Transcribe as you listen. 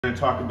We're going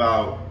to talk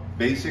about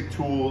basic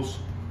tools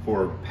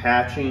for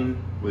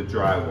patching with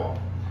drywall.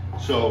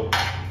 So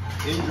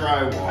in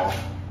drywall,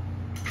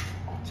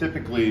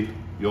 typically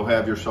you'll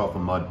have yourself a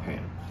mud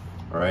pan,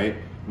 all right?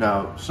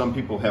 Now, some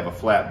people have a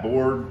flat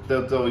board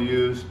that they'll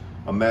use.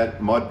 A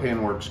mud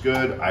pan works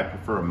good. I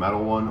prefer a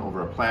metal one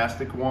over a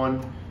plastic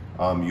one.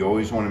 You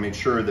always want to make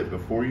sure that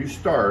before you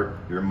start,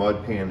 your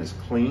mud pan is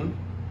clean,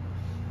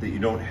 that you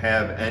don't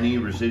have any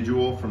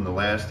residual from the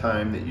last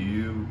time that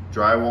you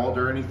drywalled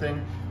or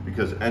anything,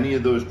 because any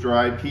of those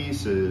dry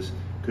pieces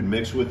could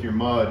mix with your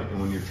mud, and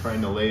when you're trying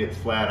to lay it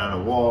flat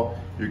on a wall,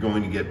 you're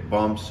going to get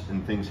bumps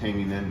and things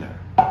hanging in there.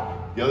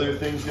 The other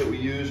things that we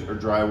use are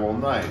drywall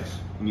knives,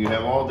 and you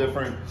have all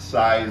different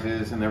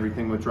sizes and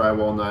everything with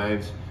drywall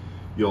knives.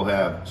 You'll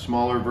have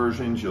smaller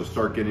versions, you'll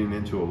start getting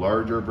into a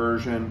larger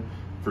version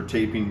for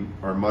taping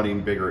or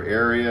mudding bigger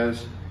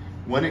areas.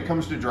 When it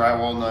comes to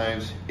drywall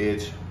knives,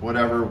 it's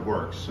whatever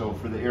works. So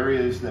for the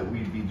areas that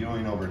we'd be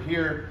doing over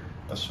here,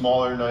 a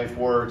smaller knife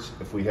works.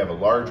 If we have a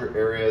larger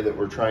area that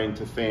we're trying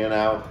to fan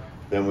out,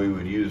 then we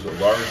would use a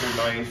larger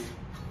knife,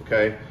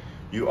 okay?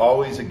 You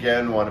always,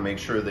 again, want to make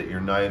sure that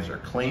your knives are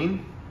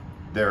clean.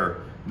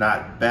 They're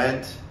not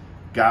bent,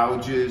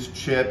 gouges,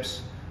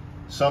 chips.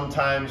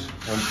 Sometimes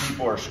when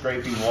people are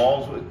scraping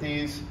walls with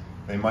these,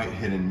 they might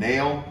hit a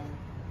nail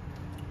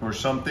or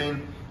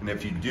something, and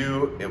if you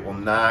do, it will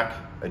knock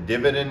a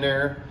divot in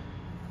there.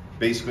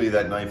 Basically,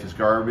 that knife is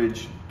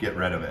garbage. Get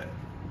rid of it,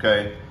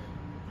 okay?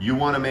 You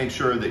want to make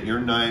sure that your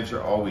knives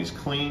are always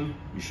clean.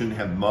 You shouldn't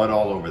have mud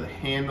all over the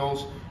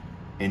handles.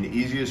 And the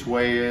easiest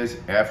way is,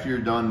 after you're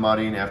done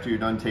mudding, after you're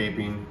done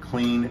taping,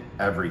 clean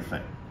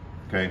everything,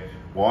 okay?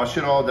 Wash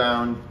it all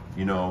down.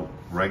 You know,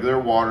 regular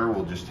water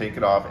will just take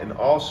it off. And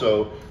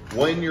also,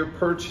 when you're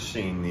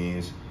purchasing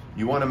these,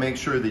 you want to make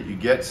sure that you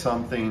get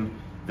something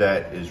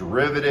that is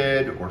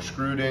riveted or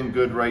screwed in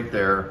good right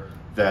there,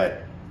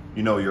 that,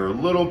 you know, you're a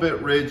little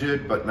bit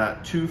rigid but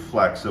not too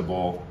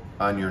flexible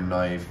on your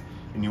knife.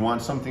 And you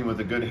want something with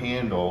a good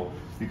handle,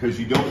 because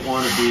you don't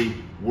want to be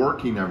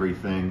working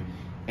everything,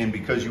 and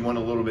because you want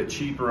a little bit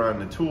cheaper on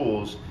the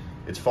tools,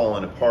 it's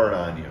falling apart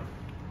on you,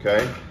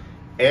 okay?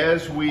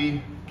 As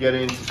we get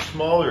into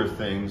smaller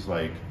things,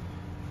 like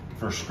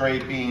for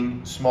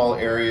scraping small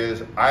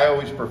areas, I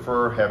always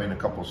prefer having a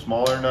couple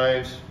smaller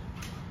knives,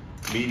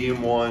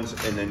 medium ones,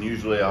 and then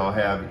usually I'll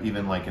have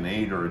even like an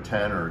 8 or a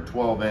 10 or a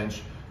 12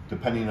 inch,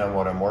 depending on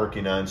what I'm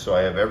working on, so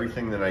I have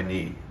everything that I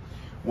need.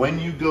 When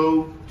you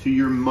go to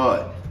your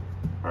mud,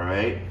 all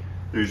right,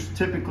 there's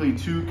typically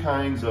two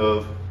kinds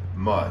of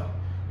mud.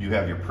 You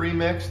have your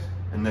pre-mixed,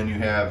 and then you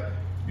have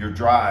your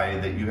dry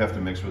that you have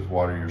to mix with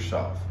water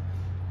yourself.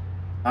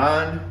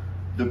 On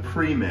the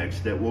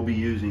pre-mix that we'll be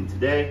using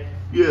today,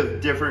 you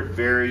have different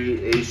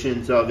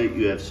variations of it.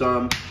 You have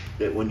some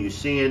that when you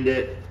sand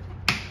it,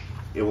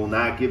 it will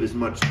not give as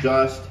much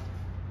dust.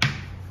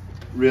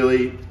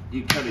 Really,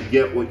 you kind of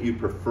get what you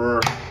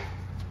prefer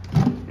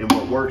and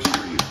what works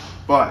for you.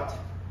 But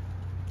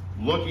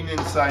looking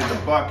inside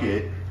the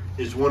bucket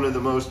is one of the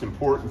most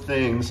important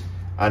things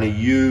on a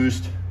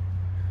used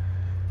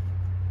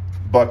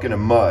bucket of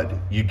mud.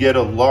 You get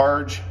a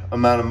large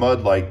amount of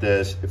mud like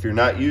this. If you're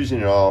not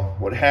using it all,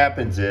 what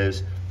happens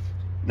is,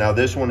 now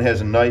this one has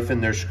a knife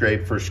in there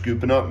scrape for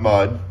scooping up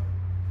mud,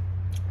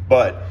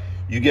 but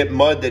you get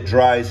mud that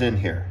dries in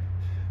here.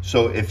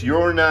 So if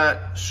you're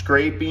not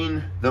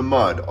scraping the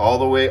mud all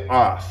the way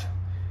off,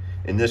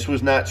 and this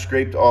was not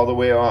scraped all the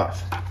way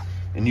off,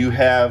 and you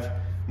have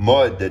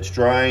mud that's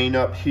drying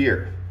up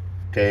here,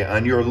 okay,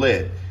 on your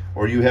lid,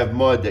 or you have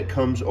mud that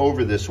comes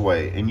over this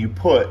way, and you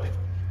put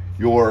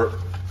your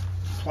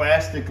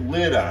plastic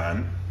lid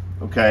on,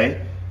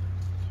 okay,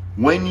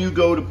 when you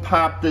go to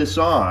pop this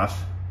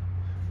off,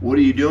 what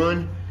are you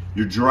doing?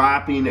 You're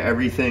dropping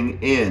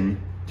everything in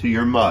to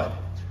your mud.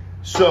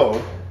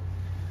 So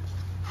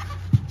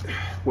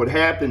what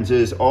happens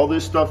is all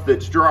this stuff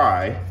that's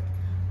dry,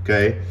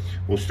 okay,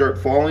 will start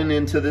falling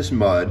into this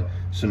mud.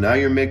 So now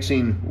you're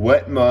mixing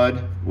wet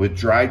mud with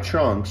dry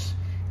chunks,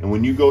 and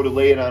when you go to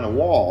lay it on a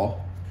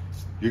wall,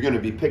 you're going to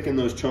be picking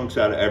those chunks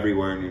out of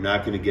everywhere, and you're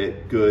not going to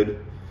get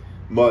good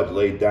mud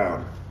laid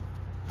down.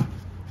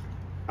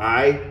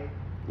 I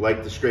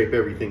like to scrape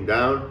everything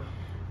down.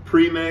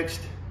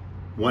 Pre-mixed,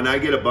 when I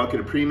get a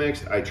bucket of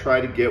pre-mixed, I try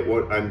to get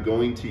what I'm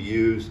going to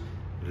use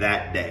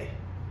that day.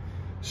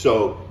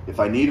 So if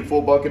I need a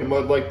full bucket of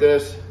mud like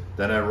this,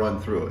 then I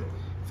run through it.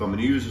 If I'm going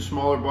to use a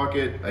smaller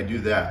bucket, I do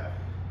that.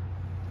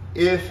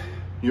 If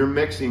you're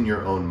mixing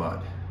your own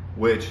mud,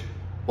 which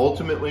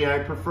ultimately I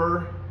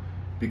prefer,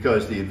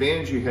 because the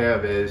advantage you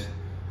have is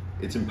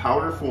it's in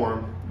powder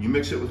form, you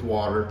mix it with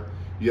water,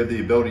 you have the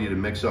ability to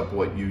mix up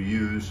what you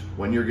use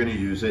when you're going to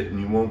use it,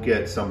 and you won't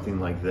get something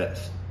like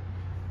this.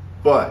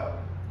 But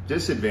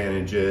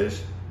disadvantage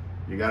is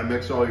you got to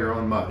mix all your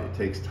own mud. It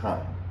takes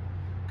time,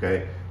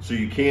 okay? So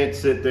you can't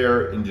sit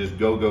there and just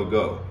go, go,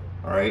 go,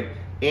 all right?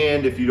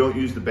 And if you don't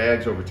use the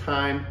bags over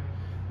time,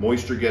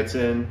 moisture gets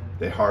in,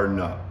 they harden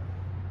up.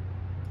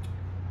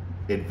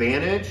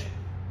 Advantage,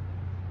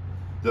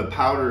 the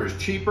powder is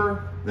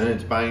cheaper than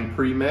it's buying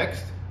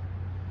pre-mixed.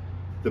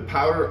 The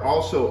powder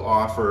also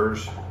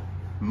offers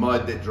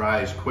mud that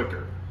dries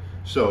quicker.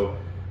 So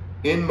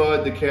in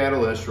mud, the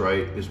catalyst,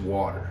 right, is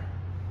water.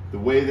 The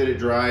way that it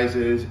dries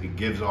is it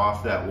gives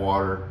off that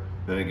water,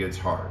 then it gets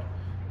hard,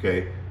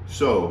 okay?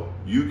 So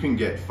you can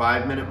get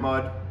 5-minute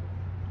mud,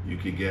 you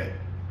could get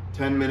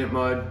 10-minute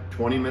mud,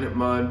 20-minute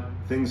mud,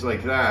 things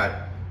like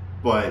that,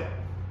 but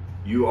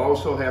you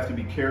also have to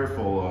be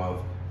careful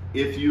of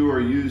if you are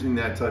using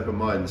that type of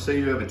mud, and say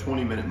you have a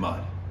 20-minute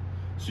mud.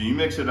 So you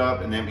mix it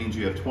up and that means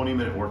you have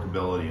 20-minute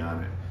workability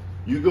on it.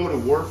 You go to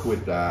work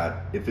with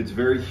that, if it's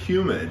very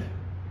humid,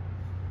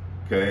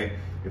 okay,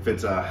 if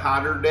it's a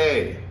hotter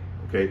day,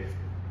 okay,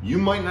 you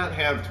might not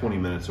have 20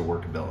 minutes of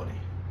workability,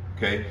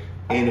 okay?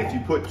 And if you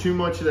put too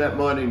much of that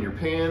mud in your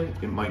pan,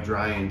 it might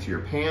dry into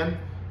your pan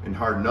and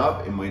harden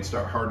up. It might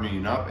start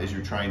hardening up as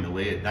you're trying to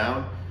lay it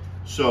down.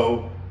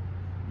 So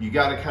you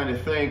gotta kind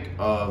of think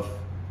of,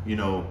 you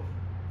know,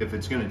 if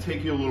it's gonna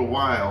take you a little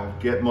while,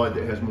 get mud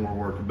that has more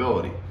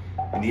workability.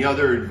 And the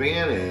other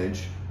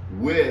advantage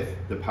with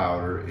the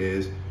powder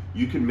is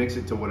you can mix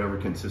it to whatever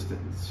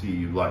consistency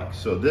you like.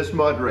 So this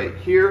mud right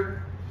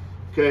here,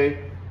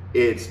 okay,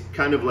 it's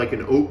kind of like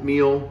an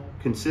oatmeal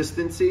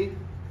consistency,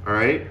 all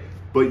right?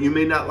 But you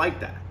may not like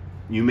that.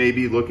 You may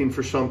be looking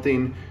for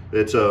something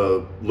that's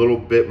a little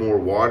bit more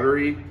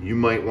watery. You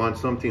might want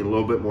something a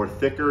little bit more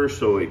thicker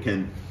so it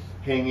can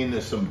hang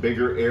into some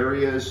bigger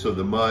areas so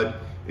the mud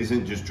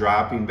isn't just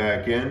dropping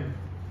back in.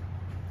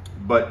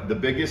 But the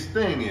biggest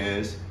thing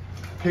is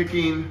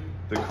picking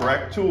the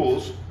correct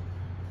tools,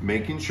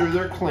 making sure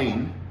they're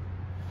clean,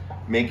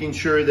 making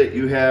sure that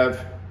you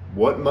have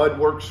what mud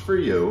works for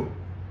you,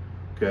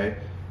 okay,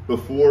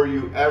 before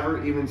you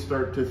ever even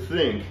start to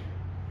think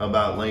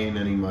about laying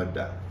any mud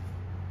down.